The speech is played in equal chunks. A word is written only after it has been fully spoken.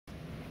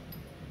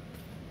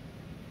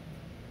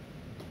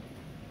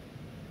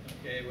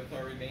Okay, with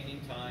our remaining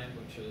time,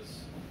 which is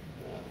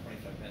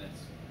 25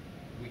 minutes,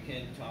 we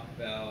can talk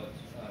about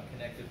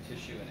connective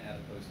tissue and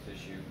adipose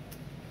tissue.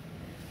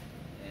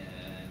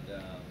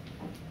 And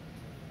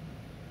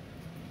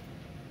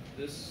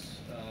this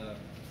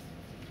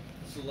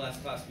is the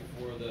last class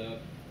before the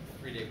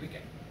 3-day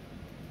weekend.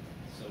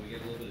 So we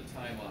get a little bit of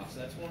time off. So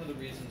that's one of the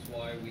reasons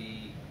why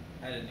we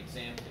had an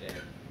exam today.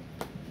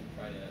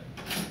 Try to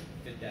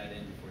fit that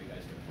in before you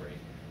guys get a break.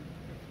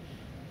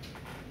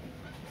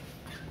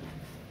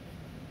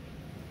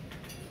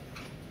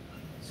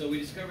 So we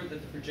discovered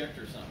that the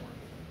projector's not working.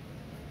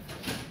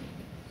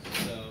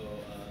 So,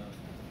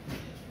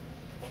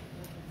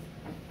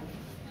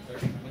 sorry,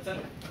 what's that?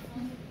 It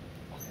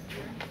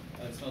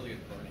smells like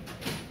it's burning.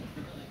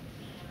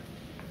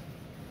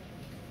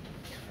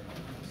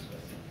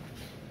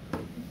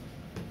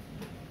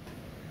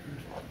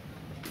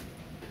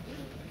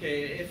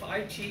 Okay, if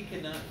IT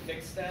cannot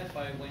fix that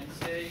by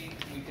Wednesday,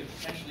 we could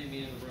potentially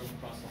meet in the room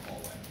across the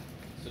hallway.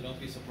 So don't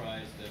be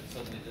surprised if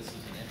suddenly this is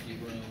an empty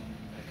room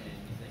and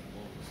you think,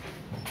 well, was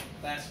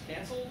class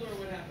canceled or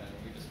what happened?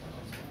 We just went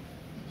on.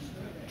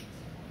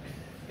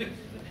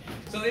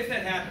 So if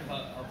that happens,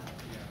 I'll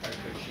try to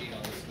put a sheet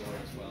on this door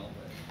as well,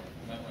 but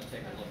you might want to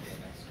take a look at the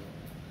next door.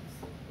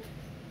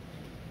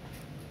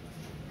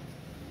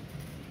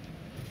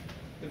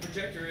 The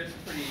projector is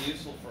pretty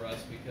useful for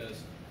us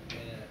because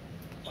in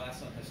a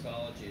class on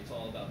histology, it's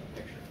all about the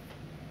picture.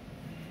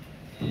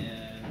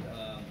 And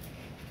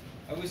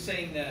I was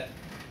saying that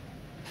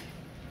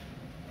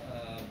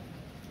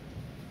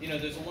you know,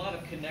 there's a lot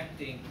of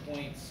connecting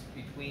points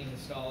between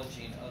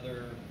histology and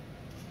other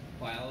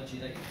biology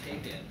that you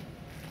take in,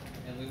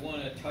 and we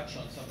want to touch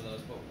on some of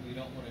those, but we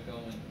don't want to go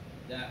in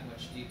that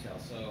much detail.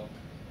 So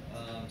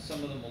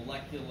some of the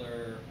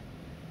molecular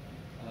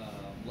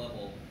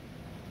level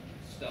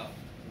stuff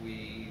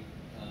we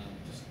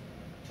just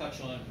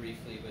touch on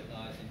briefly, but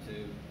not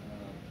into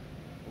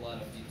a lot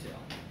of detail.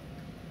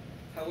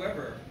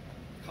 However,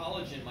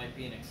 collagen might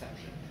be an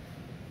exception.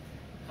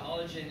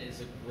 Collagen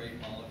is a great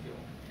molecule.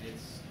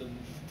 It's the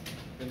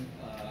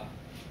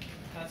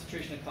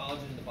concentration of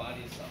collagen in the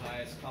body is the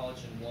highest.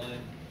 Collagen 1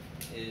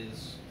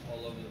 is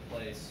all over the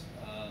place.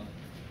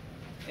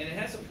 And it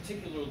has a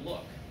particular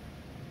look.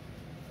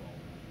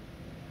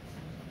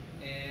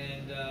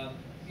 And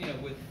you know,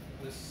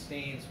 with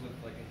stains, with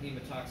like a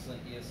hematoxylin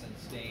eosin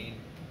stain,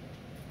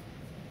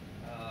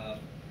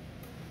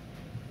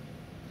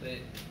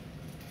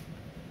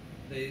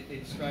 they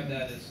describe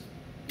that as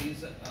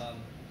these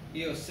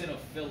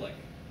eosinophilic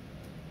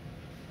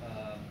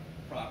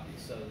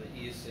properties. So the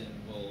eosin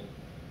will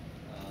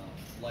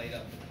light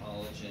up the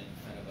collagen,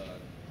 kind of a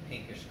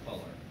pinkish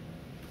color.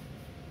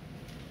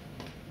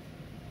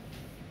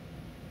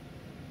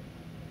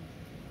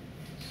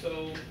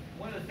 So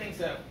one of the things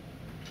that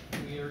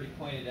we already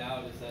pointed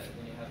out is that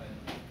when you have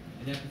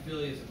an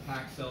epithelium is a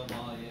packed cell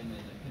volume, and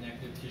the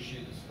connective tissue,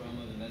 the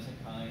stroma, the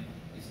mesenchyme,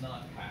 is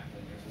not packed,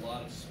 and there's a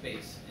lot of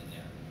space in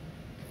there.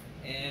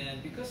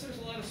 And because there's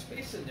a lot of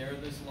space in there,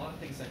 there's a lot of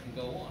things that can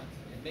go on.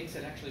 It makes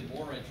it actually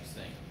more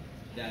interesting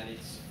that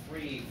it's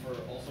free for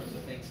all sorts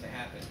of things to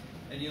happen.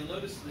 And you'll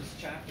notice this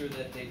chapter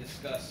that they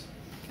discuss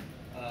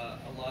a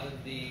lot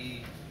of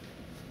the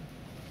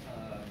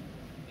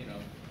you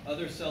know,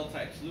 other cell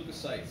types.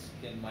 Leukocytes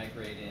can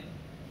migrate in.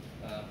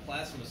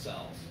 Plasma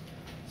cells.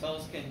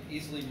 Cells can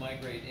easily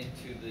migrate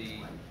into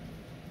the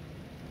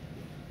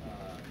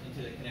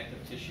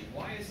connective tissue.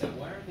 Why is that?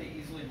 Why aren't they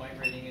easily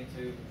migrating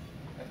into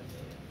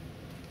epithelium?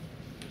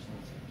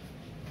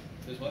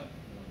 There's what?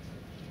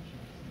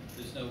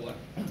 There's no what?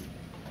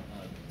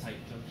 Tight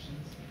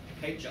junctions.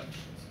 Tight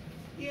junctions.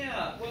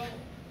 Yeah, well,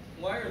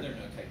 why are there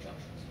no tight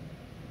junctions?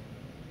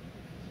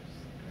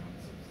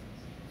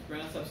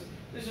 Ground substance.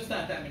 There's just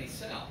not that many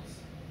cells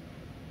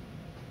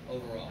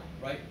overall,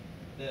 right?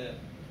 The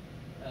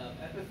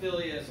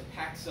epithelia is a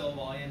packed cell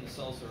volume. The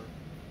cells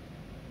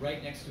are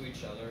right next to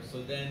each other.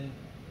 So then,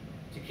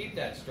 to keep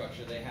that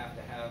structure, they have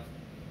to have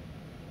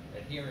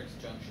adherence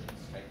junctions,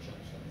 tight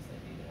junctions.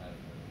 They need to have,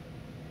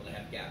 well, they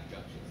have gap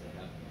junctions.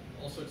 They have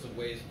all sorts of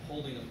ways of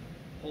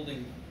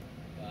holding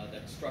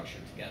that structure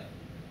together.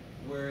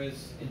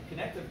 Whereas in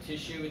connective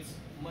tissue, it's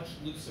much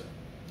looser,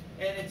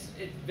 and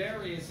it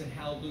varies in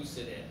how loose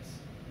it is.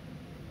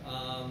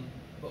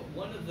 But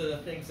one of the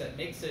things that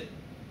makes it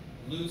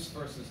loose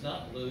versus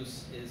not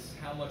loose is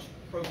how much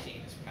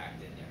protein is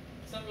packed in there.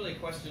 It's not really a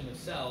question of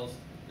cells.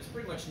 There's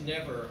pretty much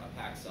never a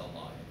packed cell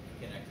volume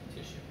in connective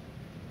tissue.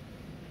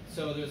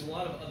 So there's a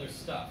lot of other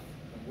stuff.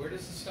 And where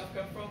does the stuff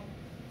come from?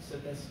 So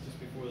that's just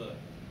before the.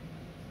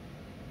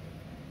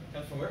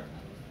 Comes from where?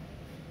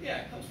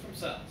 Yeah, it comes from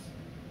cells,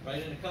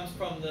 right? And it comes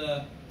from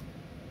the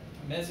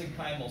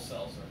mesenchymal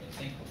cells, or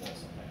mesenchymal,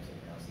 sometimes they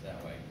pronounce it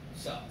that way,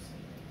 cells.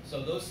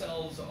 So those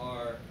cells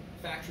are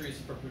factories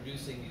for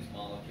producing these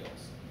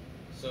molecules.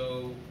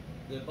 So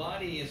the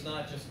body is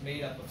not just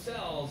made up of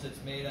cells,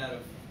 it's made out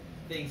of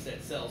things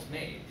that cells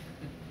made,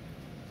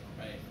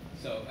 right?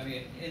 So, I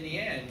mean, in the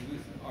end,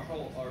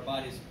 our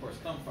bodies, of course,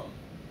 come from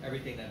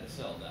everything that a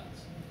cell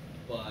does.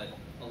 But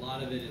a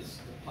lot of it is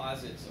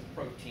deposits of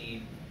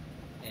protein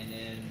and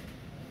then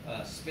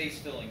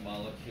space-filling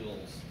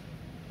molecules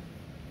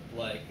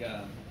like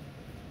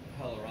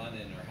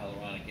hyaluronin or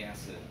hyaluronic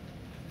acid,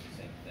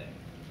 same thing.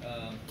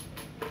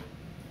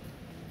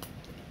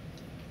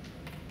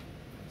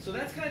 So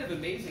that's kind of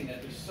amazing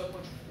that there's so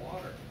much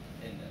water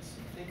in this.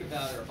 You think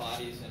about our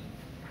bodies, and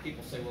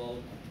people say, well,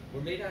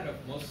 we're made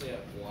mostly out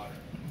of water.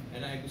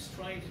 And I was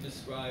trying to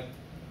describe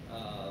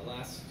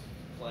last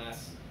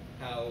class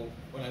how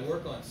when I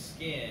work on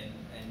skin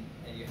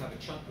and you have a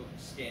chunk of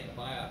skin, a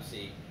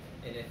biopsy,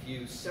 and if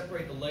you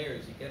separate the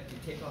layers, you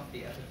take off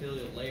the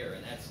epithelial layer,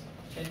 and that's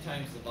 10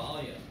 times the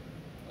volume.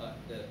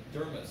 The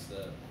dermis,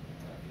 the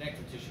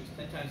connective tissue, is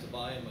 10 times the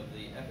volume of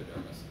the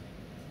epidermis.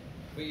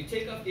 But you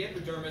take off the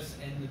epidermis,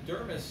 and the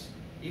dermis,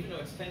 even though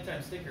it's 10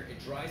 times thicker, it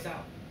dries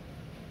out.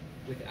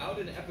 Without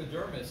an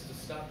epidermis to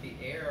stop the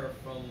air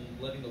from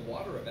letting the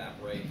water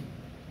evaporate,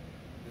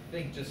 the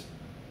thing just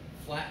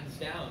flattens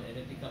down and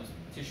it becomes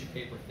tissue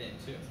paper thin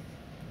too.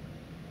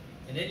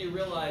 And then you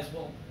realize,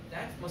 well,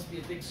 that must be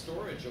a big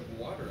storage of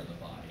water in the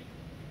body.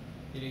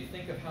 You know, you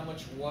think of how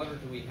much water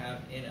do we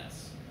have in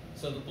us.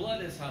 So the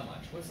blood is how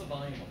much? What's the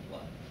volume of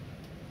blood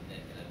in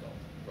an adult,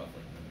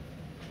 roughly?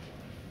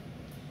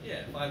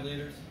 Yeah, 5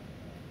 liters.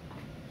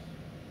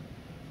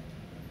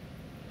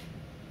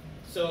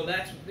 So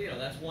that's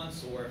one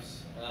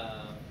source.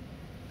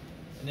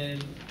 And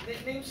then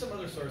name some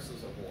other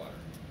sources of water.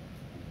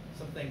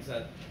 Some things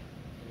that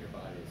in your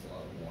body is a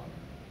lot of water.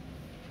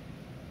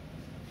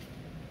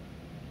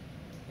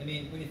 I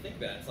mean, when you think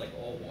about it, it's like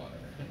all water.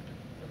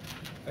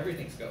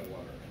 Everything's got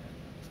water in it.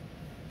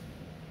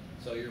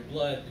 So your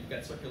blood, you've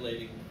got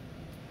circulating.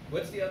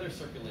 What's the other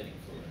circulating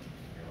fluid in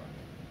your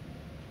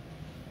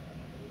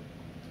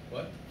body?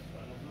 What?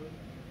 Spinal fluid?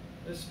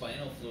 There's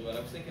spinal fluid. I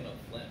was thinking of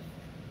lymph.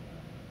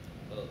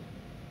 Well,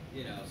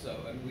 you know,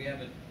 so I mean, we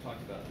haven't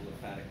talked about the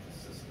lymphatic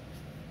system.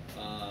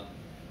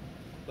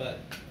 But,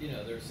 you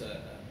know, there's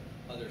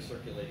other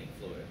circulating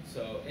fluid.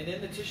 So, and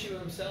then the tissue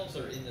themselves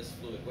are in this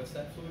fluid. What's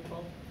that fluid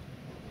called?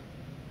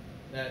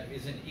 That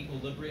is in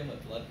equilibrium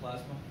with blood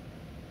plasma?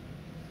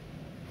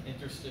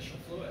 Interstitial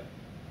fluid.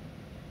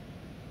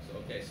 So,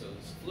 okay, so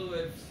there's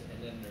fluids,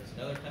 and then there's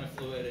another kind of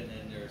fluid, and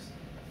then there's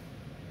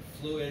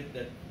fluid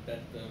that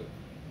the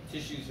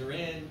tissues are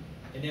in,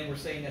 and then we're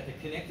saying that the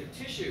connective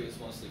tissue is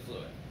mostly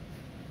fluid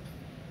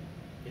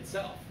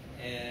itself.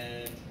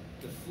 And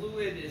the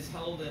fluid is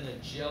held in a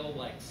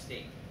gel-like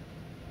state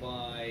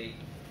by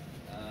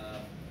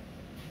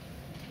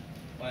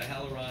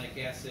hyaluronic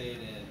acid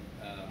and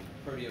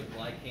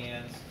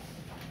proteoglycans.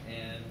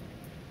 And,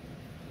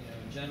 you know,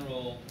 in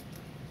general,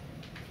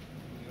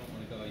 we don't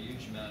want to go a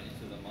huge amount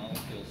into the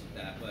molecules of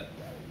that, but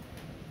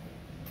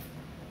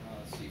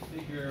let's see,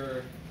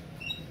 figure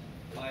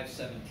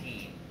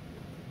 517.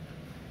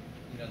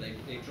 You know,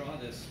 they draw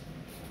this,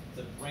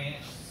 the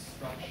branch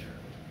structure.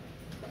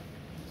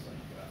 It's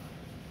like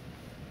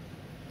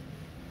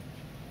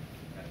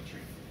a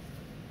tree.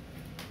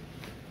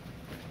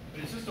 But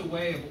it's just a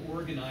way of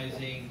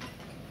organizing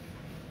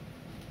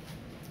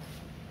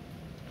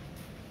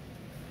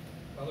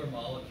other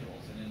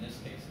molecules, and in this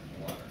case,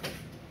 it's water.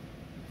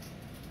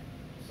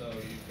 So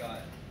you've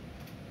got,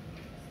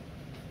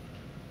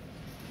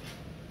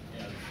 you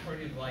know, these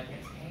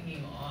proteoglycans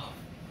hanging off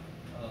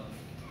of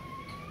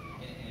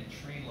in a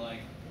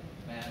tree-like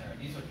manner.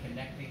 These are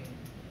connecting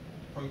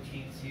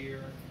proteins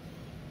here.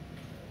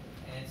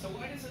 And so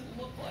why does it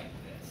look like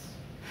this?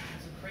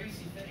 It's a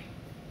crazy thing.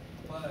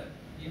 But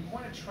you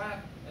want to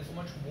trap as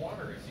much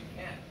water as you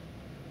can.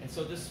 And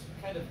so this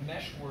kind of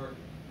mesh work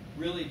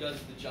really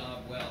does the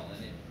job well,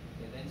 and it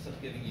ends up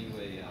giving you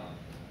a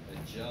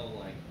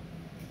gel-like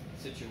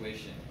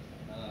situation.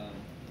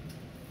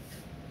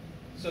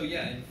 So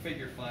yeah, in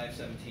figure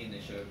 517 they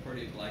show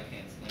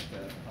proteoglycans linked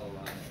to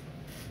hyaluronic,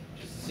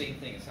 which is the same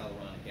thing as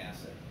hyaluronic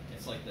acid.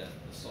 It's like the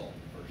salt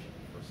version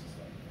versus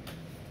that.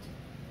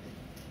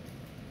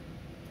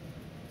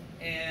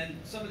 And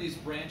some of these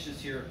branches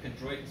here are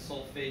chondroitin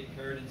sulfate,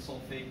 pyridine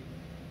sulfate.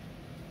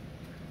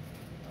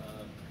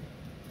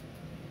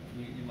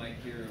 You might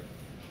hear of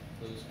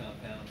those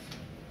compounds.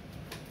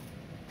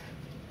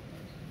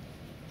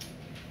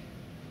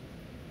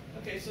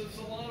 Okay, so there's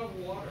a lot of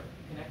water.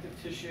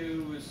 Connective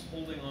tissue is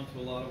holding onto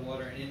a lot of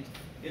water, and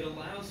it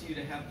allows you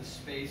to have the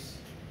space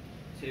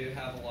to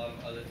have a lot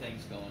of other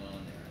things going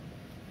on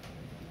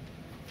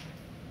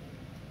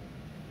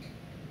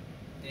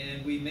there.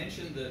 And we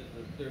mentioned that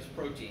there's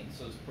protein,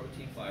 so there's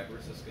protein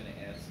fibers. That's going to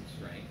add some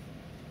strength.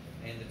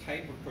 And the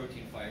type of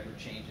protein fiber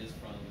changes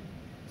from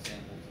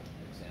example to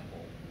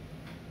example.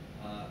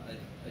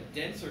 A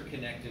denser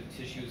connective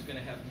tissue is going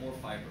to have more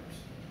fibers.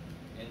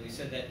 And we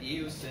said that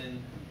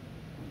eosin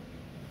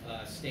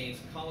stains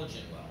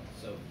collagen well,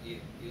 so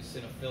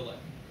eosinophilic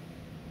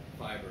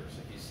fibers.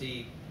 If you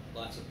see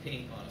lots of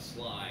pink on a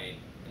slide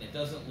and it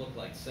doesn't look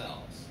like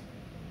cells,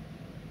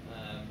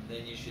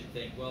 then you should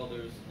think, well,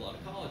 there's a lot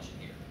of collagen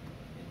here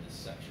in this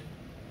section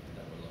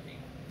that we're looking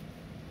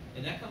at.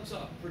 And that comes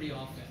up pretty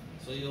often.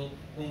 So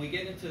when we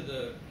get into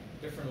the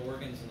different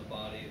organs in the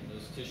body and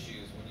those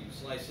tissues, when you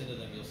slice into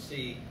them, you'll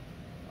see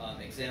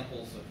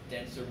examples of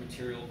denser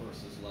material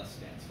versus less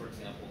dense. For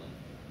example,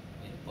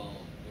 in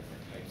bone,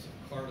 different types of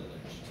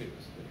cartilage too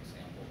is a good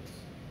example. It's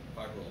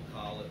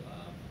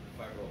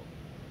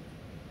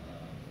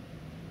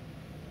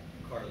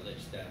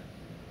cartilage that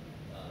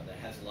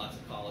has lots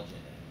of collagen in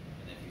it,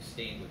 and if you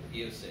stain with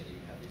eosin, you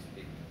have these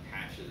big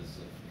patches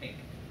of pink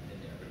in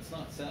there. But it's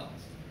not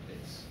cells;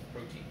 it's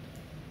protein.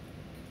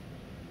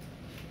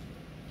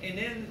 And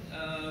then,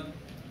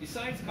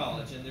 besides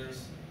collagen,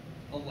 there's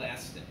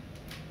elastin.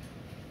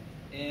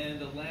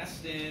 And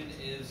elastin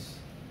is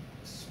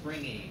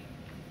springy,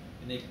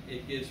 and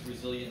it gives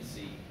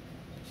resiliency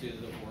to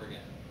the organ.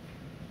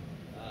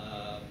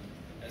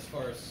 As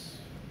far as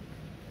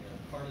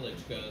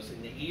cartilage goes,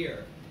 in the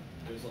ear,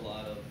 there's a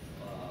lot of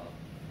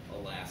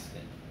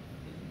elastin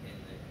in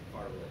the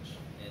cartilage,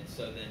 and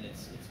so then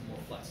it's more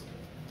flexible,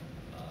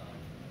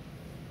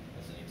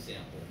 as an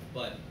example.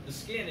 But the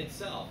skin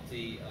itself,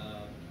 the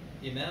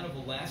amount of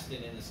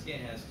elastin in the skin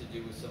has to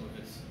do with some of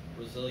its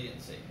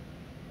resiliency.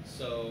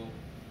 So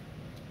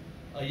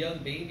a young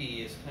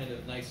baby is kind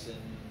of nice and,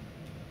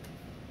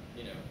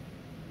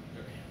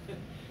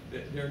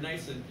 they're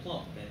nice and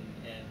plump, and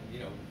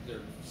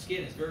their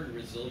skin is very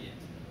resilient,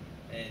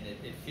 and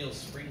it feels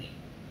springy,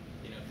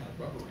 kind of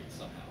rubbery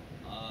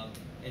somehow.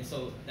 And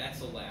so that's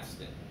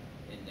elastin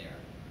in there.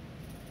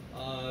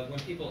 When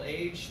people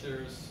age,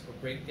 there's a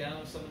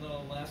breakdown of some of the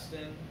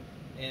elastin,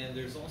 and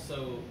there's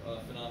also a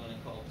phenomenon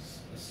called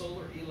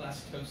solar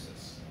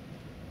elastosis.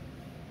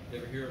 You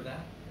ever hear of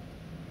that?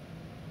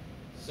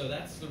 So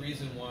that's the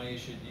reason why you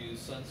should use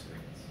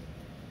sunscreens,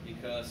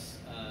 because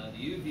the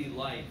UV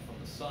light from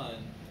the sun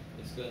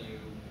is going to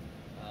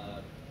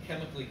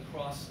chemically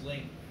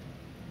cross-link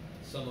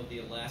some of the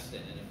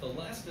elastin. And if the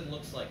elastin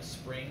looks like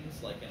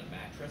springs, like in a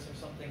mattress or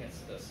something, it's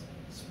this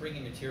springy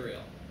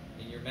material.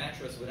 And your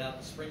mattress without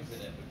the springs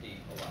in it would be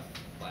a lot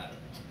flatter.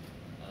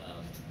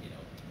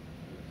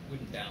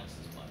 Wouldn't bounce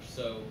as much.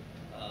 So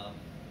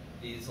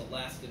these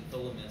elastin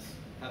filaments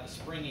have a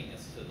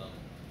springiness to them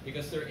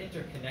because they're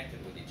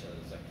interconnected with each other.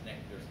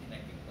 There's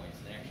connecting points,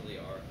 and they actually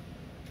are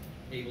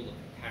able to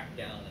compact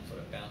down and sort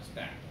of bounce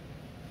back.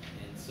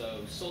 And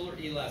so solar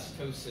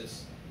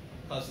elastosis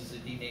causes a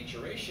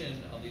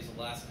denaturation of these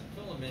elastin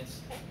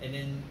filaments, and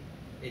then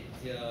it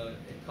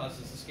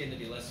causes the skin to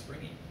be less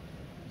springy.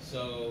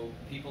 So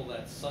people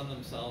that sun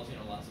themselves,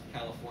 lots of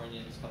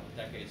Californians, a couple of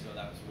decades ago,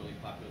 that was a really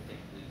popular thing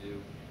to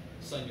do.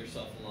 Sun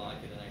yourself a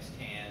lot, get a nice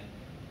tan,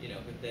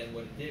 but then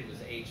what it did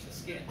was age the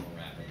skin more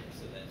rapidly.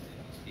 So then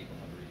these people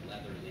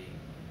have very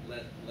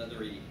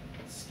leathery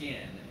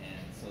skin,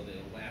 and so the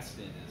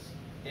elastin is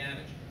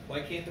damaged.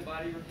 Why can't the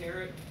body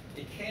repair it?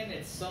 It can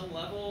at some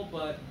level,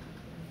 but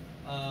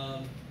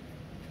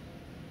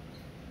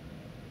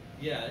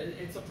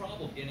it's a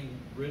problem getting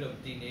rid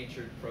of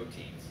denatured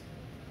proteins.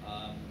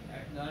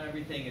 Not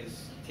everything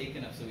is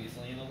taken up so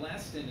easily, and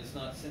elastin is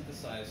not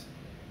synthesized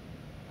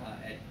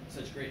at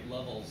such great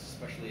levels,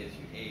 especially as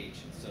you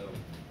age, and so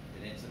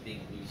it ends up being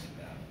a losing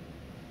battle.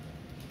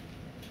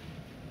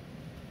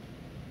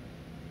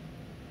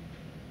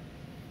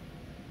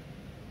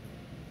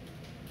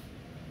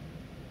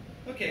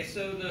 Okay,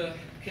 so the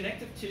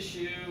connective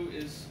tissue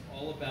is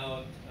all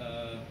about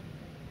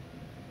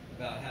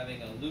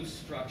having a loose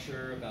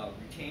structure, about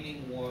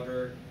retaining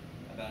water,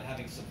 about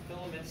having some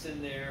filaments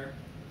in there.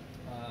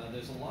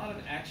 There's a lot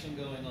of action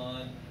going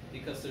on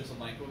because there's a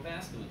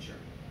microvasculature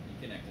in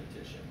connective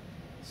tissue.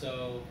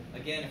 So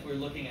again, if we're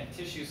looking at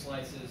tissue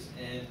slices,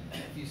 and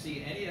if you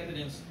see any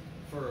evidence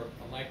for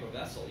a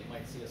microvessel, you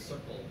might see a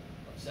circle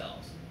of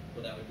cells.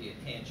 Well, that would be a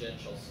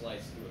tangential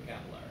slice through a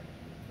capillary.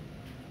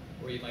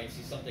 Or you might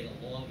see something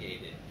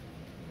elongated.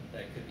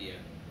 That could be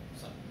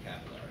some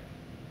capillary.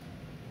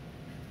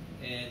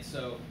 And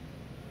so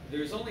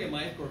there's only a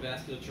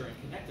microvasculature in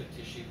connective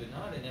tissue, but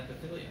not in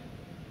epithelium.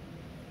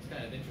 It's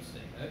kind of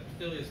interesting.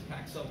 Epithelia is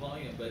packed cell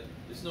volume, but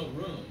there's no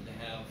room to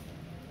have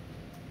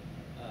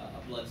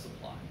a blood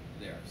supply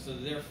there. So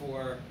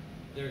therefore,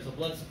 there's a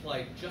blood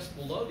supply just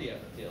below the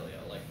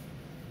epithelia, like,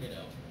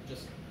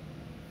 just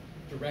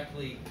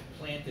directly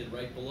planted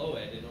right below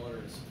it in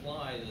order to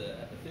supply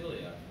the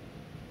epithelia.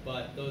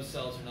 But those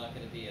cells are not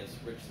going to be as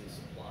richly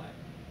supplied.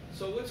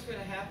 So what's going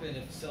to happen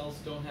if cells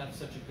don't have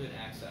such a good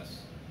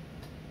access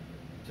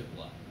to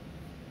blood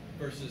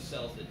versus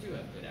cells that do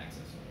have good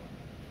access to blood?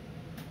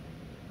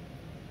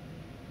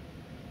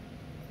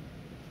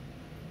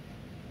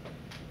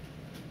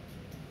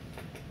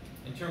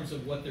 In terms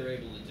of what they're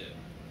able to do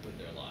with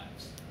their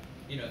lives.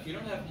 If you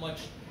don't have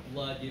much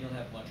blood, you don't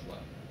have much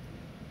what?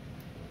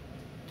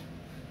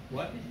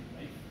 What?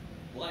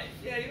 Life.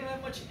 Yeah, you don't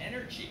have much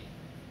energy.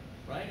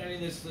 Right? I mean,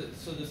 there's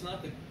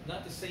not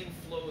the same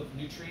flow of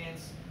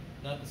nutrients,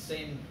 not the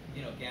same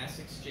gas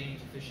exchange,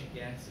 efficient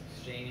gas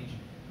exchange,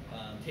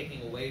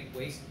 taking away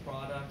waste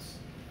products.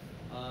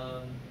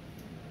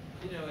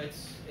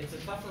 It's a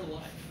tougher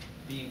life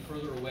being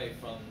further away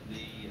from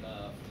the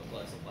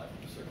blood supply,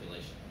 from the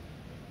circulation.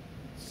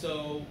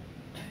 So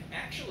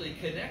actually,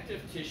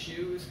 connective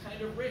tissue is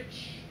kind of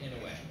rich in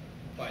a way,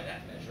 by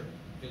that measure,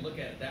 if you look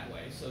at it that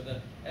way. So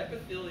the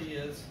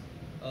epithelias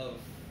of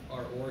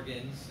our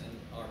organs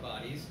and our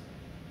bodies.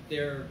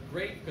 They're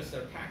great because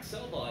they're packed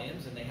cell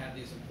volumes and they have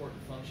these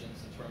important functions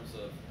in terms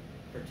of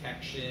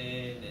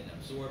protection and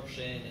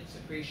absorption and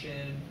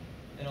secretion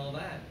and all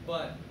that.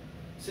 But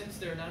since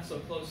they're not so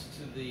close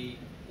to the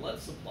blood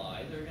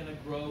supply, they're going to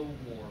grow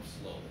more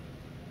slowly.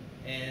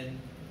 And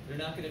they're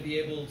not going to be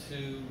able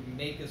to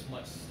make as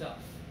much stuff.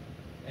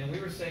 And we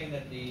were saying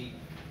that the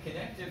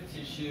connective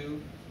tissue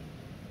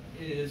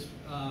is,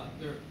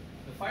 the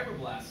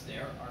fibroblasts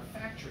there are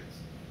factories.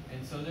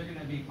 And so they're going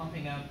to be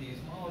pumping out these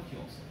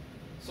molecules.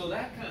 So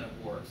that kind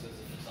of works as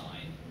a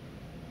design.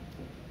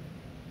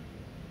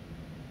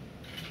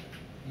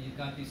 You've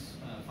got these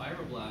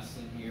fibroblasts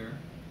in here,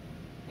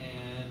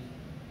 and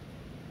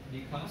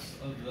because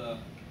of the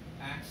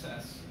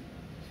access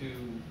to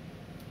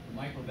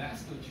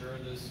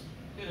microvasculature, there's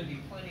going to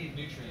be plenty of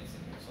nutrients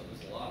in here. So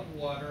there's a lot of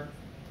water,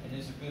 and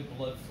there's a good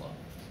blood flow.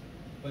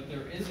 But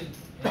there isn't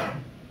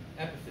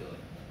epithelia.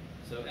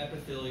 So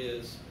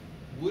epithelias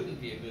wouldn't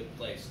be a good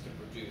place to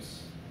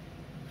produce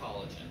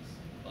collagens,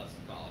 lots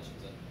of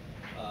collagens.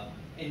 And,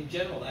 in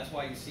general, that's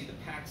why you see the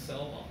packed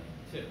cell volume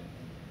too.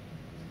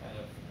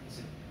 It's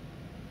kind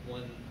of,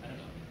 one, I don't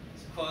know,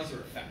 it's a cause or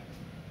effect,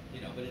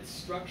 you know, but it's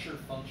structure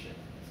function.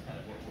 It's kind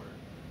of what we're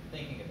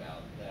thinking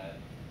about, that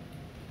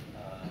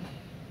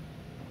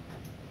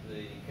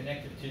the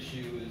connective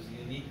tissue is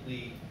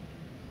uniquely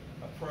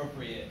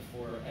appropriate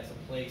for as a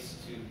place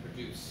to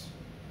produce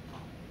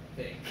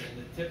things.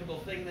 And the typical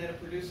thing that it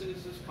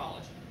produces is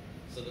collagen.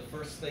 So the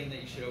first thing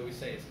that you should always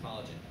say is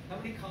collagen. How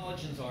many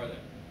collagens are there?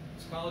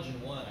 It's collagen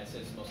 1, I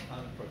said, it's the most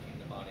common protein in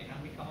the body. How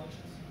many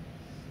collagens?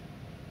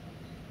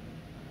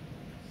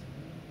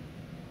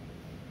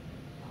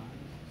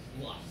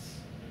 Lots.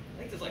 I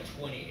think there's like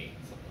 28,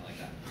 something like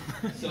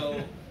that.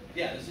 So,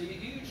 yeah, there's a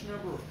huge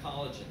number of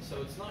collagens.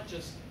 So it's not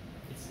just,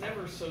 it's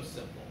never so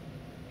simple.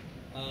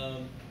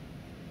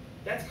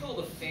 That's called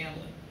a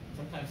family.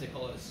 Sometimes they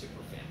call it a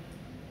superfamily.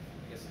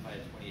 I guess if I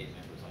had 28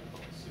 members, I'd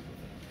call it a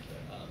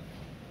superfamily.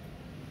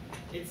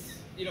 But, it's,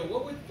 you know,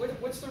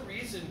 what's the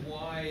reason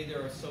why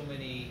there are so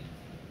many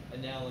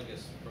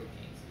analogous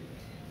proteins to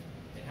this?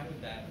 And how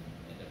would that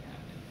end up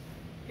happening?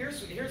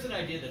 Here's an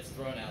idea that's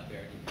thrown out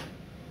there, and you can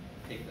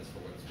take this for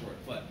what it's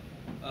worth. But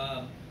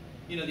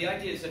you know, the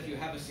idea is if you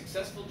have a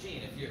successful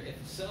gene,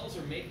 if the cells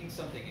are making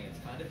something and it's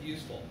kind of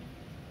useful,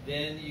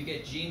 then you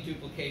get gene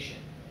duplication,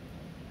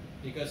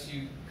 because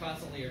you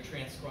constantly are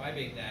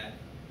transcribing that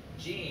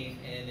gene,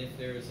 and if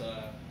there's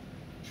a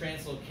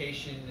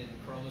translocation in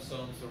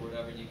chromosomes or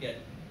whatever, and you get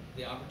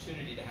the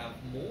opportunity to have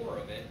more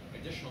of it,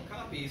 additional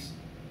copies,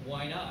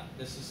 why not?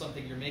 This is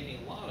something you're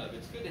making a lot of.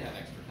 It's good to have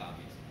extra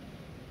copies.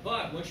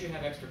 But once you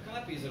have extra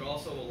copies, it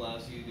also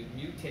allows you to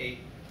mutate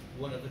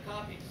one of the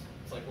copies.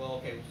 It's like, well,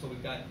 okay, so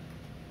we've got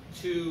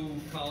 2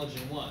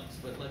 collagen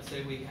 1s, but let's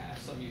say we have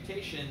some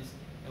mutations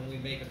and we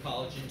make a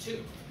collagen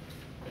 2.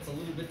 It's a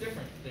little bit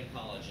different than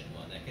collagen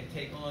 1 that can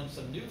take on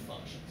some new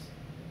functions.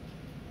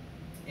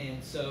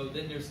 And so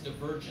then there's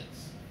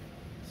divergence.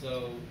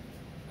 So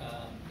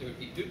there would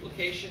be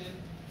duplication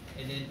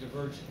and then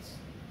divergence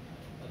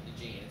of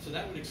the gene. And so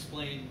that would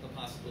explain the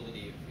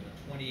possibility of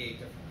 28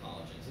 different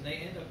collagens. And they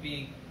end up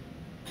being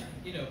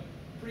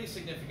pretty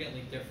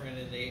significantly different,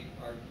 and they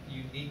are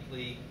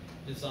uniquely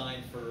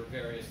designed for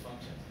various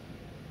functions.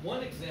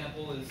 One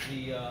example is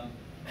the,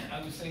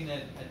 I was saying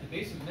that at the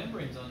base of the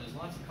membrane zone there's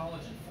lots of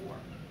collagen 4.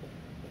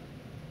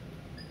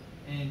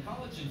 And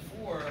collagen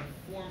 4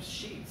 forms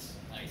sheets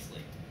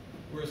nicely,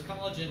 whereas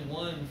collagen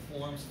 1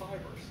 forms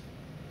fibers.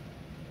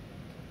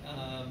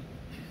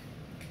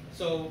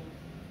 So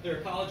there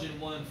are collagen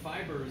 1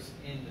 fibers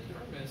in the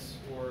dermis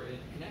or in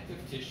connective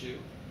tissue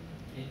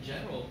in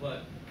general,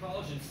 but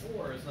collagen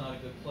 4 is not a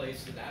good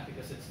place for that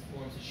because it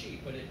forms a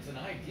sheet, but it's an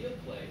ideal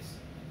place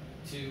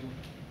to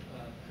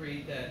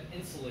create that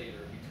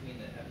insulator between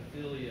the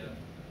epithelia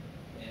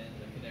and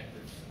the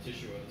connective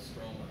tissue of the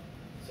stroma.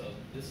 So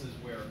this is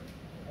where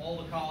all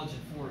the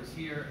collagen 4 is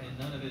here and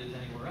none of it is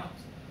anywhere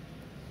else.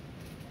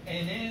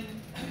 And then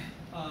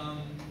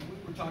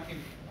we were talking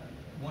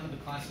one of the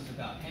classes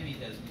about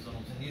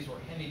hemidesmosomes, and these were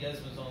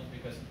hemidesmosomes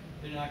because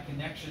they're not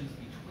connections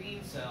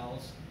between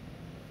cells.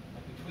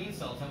 Between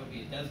cells, that would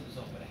be a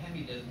desmosome, but a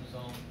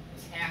hemidesmosome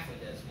is half a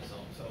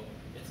desmosome. So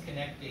it's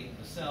connecting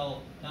the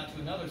cell not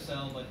to another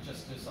cell, but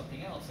just to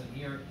something else. And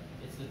here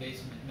it's the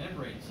basement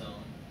membrane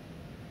zone.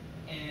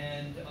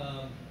 And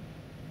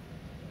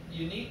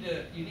you need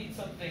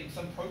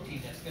some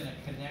protein that's going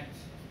to connect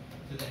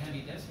to the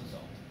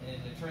hemidesmosome. And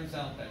it turns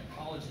out that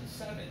collagen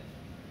 7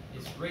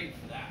 is great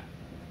for that,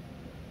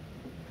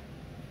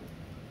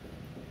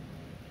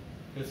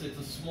 because it's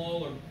a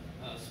smaller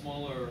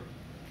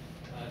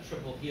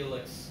triple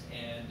helix,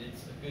 and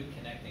it's a good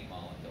connecting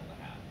molecule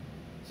to have.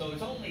 So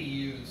it's only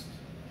used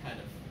kind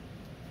of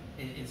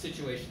in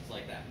situations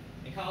like that.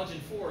 And collagen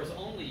 4 is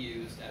only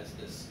used as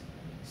this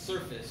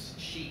surface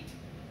sheet,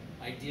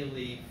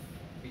 ideally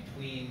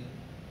between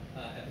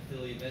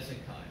epithelia and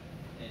mesenchyme.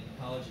 And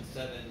collagen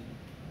 7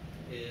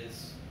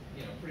 is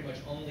pretty much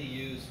only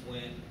used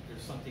when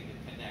there's something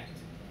to connect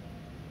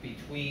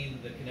between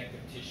the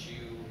connective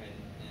tissue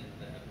and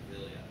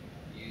epiphylia.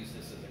 You use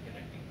this as a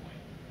connecting point.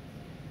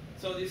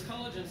 So these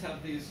collagens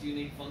have these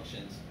unique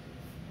functions.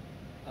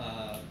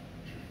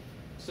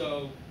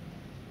 So,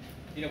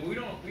 you know, we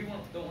don't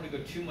want to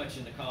go too much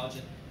into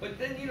collagen. But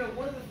then, you know,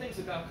 one of the things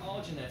about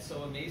collagen that's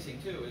so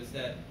amazing too is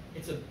that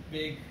it's a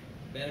big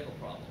medical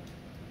problem,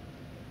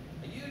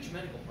 a huge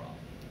medical problem.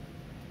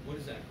 What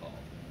is that called?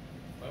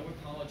 Why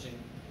would collagen,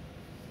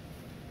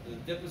 the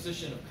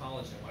deposition of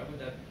collagen, why would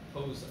that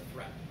pose a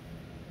threat?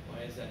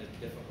 Why is that a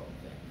difficult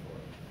thing for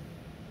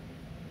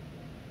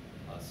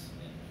us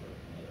and for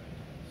other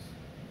animals?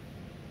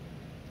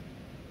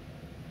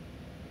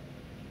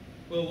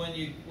 Well, when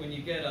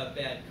you get a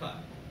bad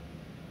cut,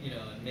 you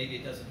know, and maybe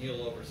it doesn't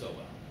heal over so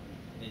well,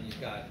 and you've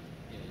got,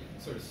 you know, you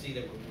can sort of see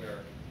that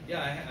where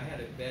yeah, I had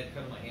a bad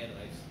cut on my hand, and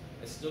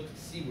I still could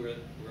see where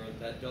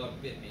that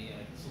dog bit me,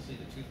 and I can still see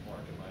the tooth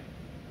mark in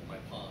my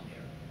palm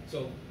here.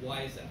 So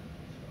why is that?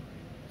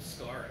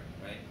 Scarring,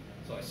 right?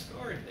 So I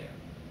scarred there.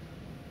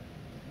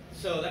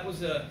 So that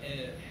was a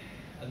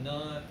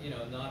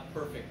not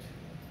perfect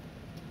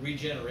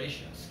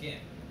regeneration of skin.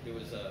 There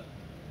was a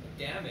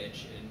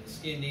damage, and the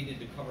skin needed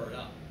to cover it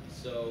up.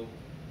 So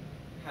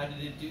how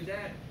did it do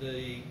that?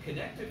 The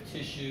connective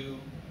tissue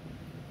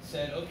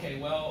said, okay,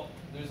 well,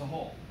 there's a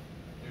hole.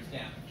 There's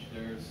damage,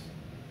 there's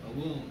a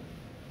wound.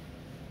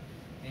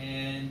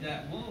 And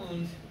that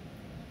wound,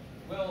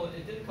 well,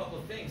 it did a couple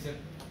of things.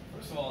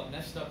 First of all, it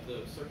messed up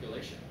the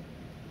circulation,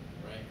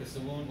 right? Because the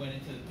wound went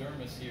into the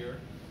dermis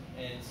here,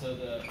 and so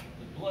the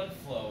blood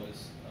flow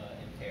is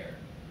impaired.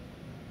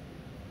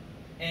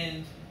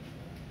 And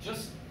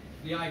just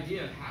the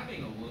idea of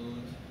having a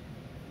wound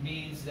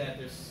means that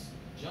there's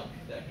junk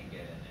that can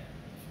get in there.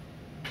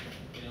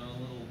 You know,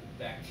 little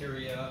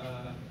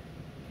bacteria,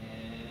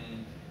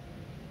 and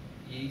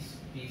yeast,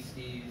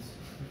 beasties,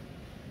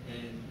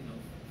 and, you know,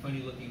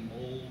 funny looking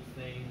mold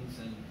things,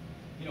 and,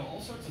 you know,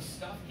 all sorts of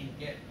stuff can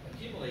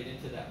accumulate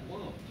into that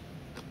wound.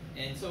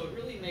 And so it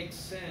really makes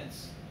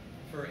sense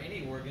for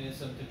any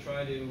organism to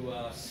try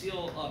to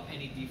seal up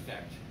any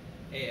defect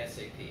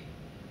ASAP.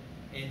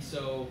 And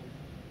so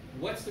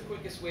what's the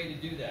quickest way to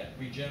do that?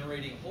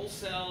 Regenerating whole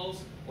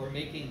cells or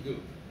making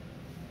goop?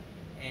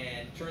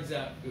 And it turns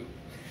out goop.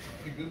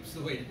 Goop's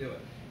the way to do it.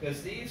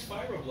 Because these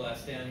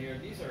fibroblasts down here,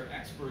 these are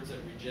experts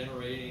at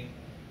regenerating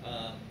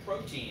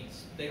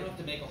proteins. They don't have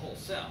to make a whole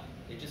cell.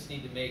 They just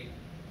need to make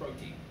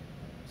protein.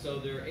 So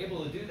they're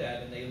able to do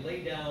that, and they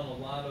lay down a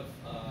lot of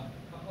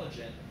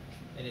collagen,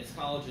 and it's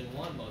collagen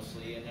 1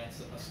 mostly, and that's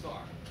a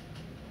scar.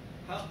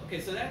 Okay,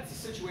 so that's the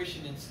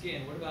situation in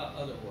skin. What about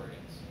other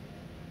organs?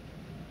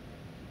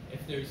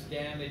 If there's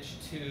damage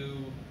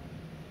to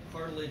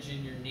cartilage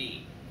in your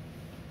knee,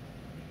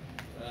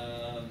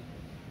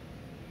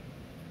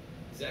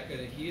 is that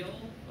going to heal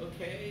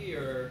okay,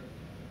 or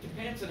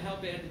depends on how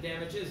bad the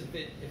damage is. If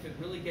it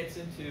really gets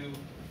into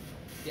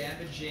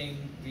damaging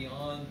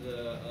beyond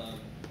the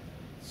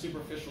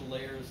superficial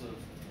layers of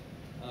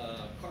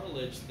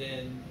cartilage,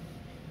 then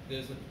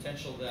there's the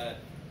potential that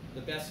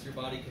the best your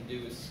body can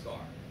do is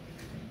scar.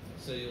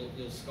 So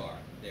you'll scar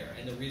there,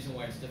 and the reason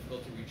why it's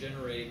difficult to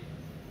regenerate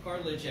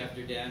cartilage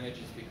after damage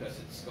is because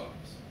it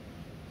scars.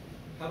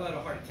 How about a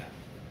heart attack?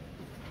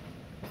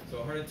 So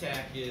a heart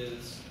attack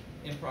is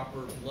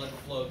improper blood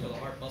flow to the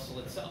heart muscle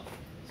itself.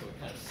 So it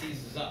kind of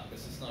seizes up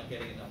because it's not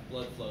getting enough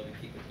blood flow to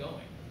keep it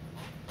going.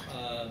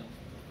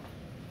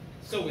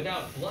 So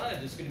without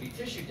blood, there's going to be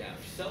tissue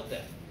damage, cell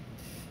death.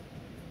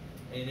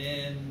 And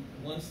then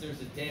once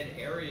there's a dead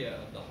area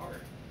of the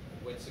heart,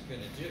 what's it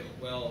going to do?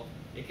 Well,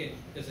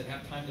 does it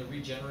have time to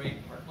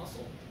regenerate heart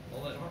muscle,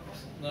 all that heart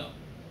muscle? No.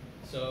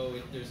 So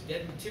if there's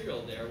dead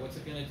material there, what's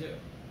it going to do?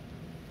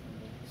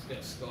 It's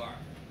going to scar.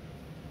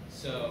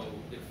 So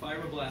the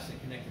fibroblasts and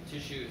connective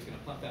tissue is going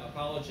to pump out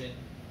collagen.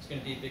 It's going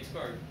to be a big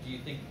scar. Do you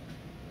think,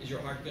 is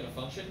your heart going to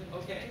function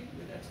okay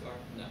with that scar?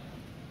 No.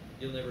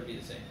 You'll never be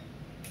the same.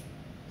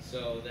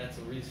 So that's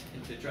a reason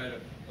to try to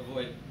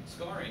avoid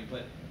scarring.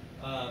 But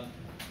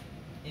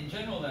in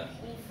general, that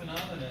whole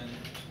phenomenon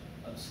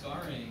of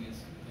scarring is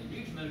a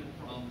huge medical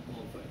problem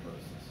called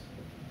fibrosis.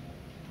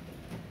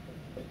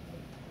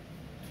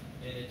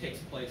 And it takes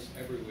place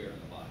everywhere in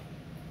the body.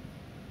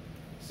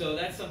 So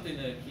that's something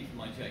to keep in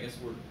mind too. I guess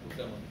we're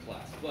done with the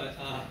class. But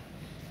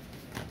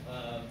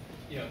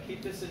you know,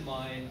 keep this in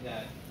mind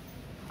that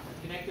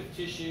connective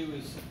tissue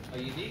is a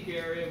unique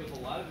area with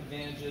a lot of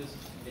advantages.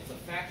 It's a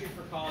factory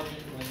for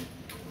collagen.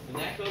 When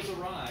that goes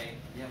awry,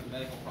 you have a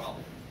medical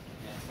problem,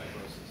 and that's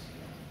fibrosis.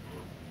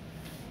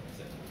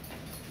 That's it.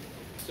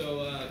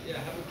 So yeah,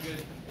 have a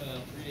good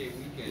 3-day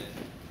weekend,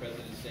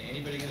 President's Day.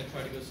 Anybody going to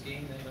try to go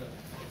skiing? Then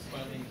it's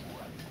finally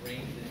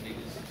rained and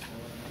maybe some snow.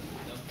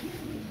 No?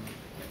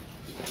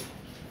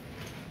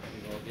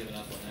 We've all given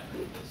up on that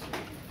this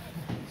week.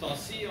 So I'll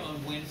see you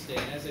on Wednesday.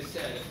 And as I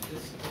said, if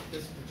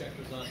this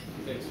projector's not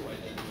fixed by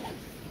then, we'll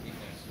be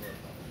next door.